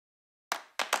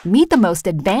Meet the most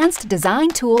advanced design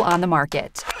tool on the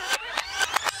market.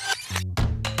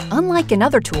 Unlike in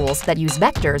other tools that use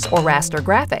vectors or raster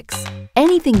graphics,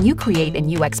 anything you create in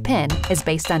UXPin is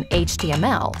based on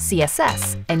HTML,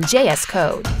 CSS, and JS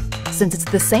code. Since it's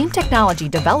the same technology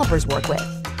developers work with,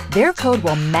 their code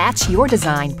will match your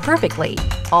design perfectly,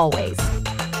 always.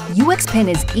 UXPin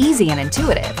is easy and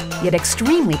intuitive, yet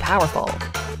extremely powerful,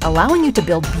 allowing you to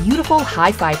build beautiful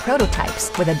hi-fi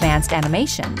prototypes with advanced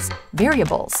animations,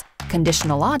 variables,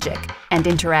 conditional logic, and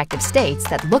interactive states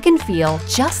that look and feel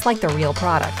just like the real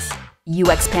products.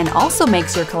 UXPin also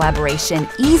makes your collaboration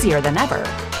easier than ever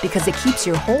because it keeps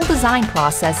your whole design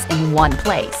process in one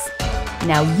place.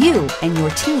 Now you and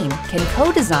your team can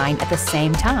co-design at the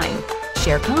same time,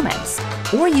 share comments,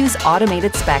 or use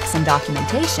automated specs and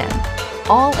documentation,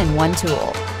 all in one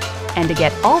tool. And to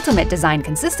get ultimate design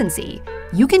consistency,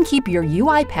 you can keep your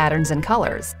UI patterns and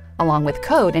colors, along with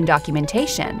code and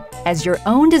documentation, as your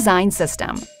own design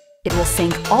system. It will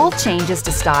sync all changes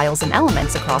to styles and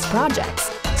elements across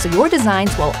projects, so your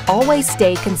designs will always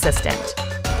stay consistent.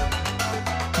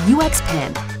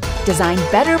 UXPin. Design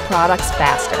better products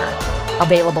faster.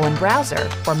 Available in browser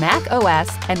for Mac OS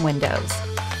and Windows.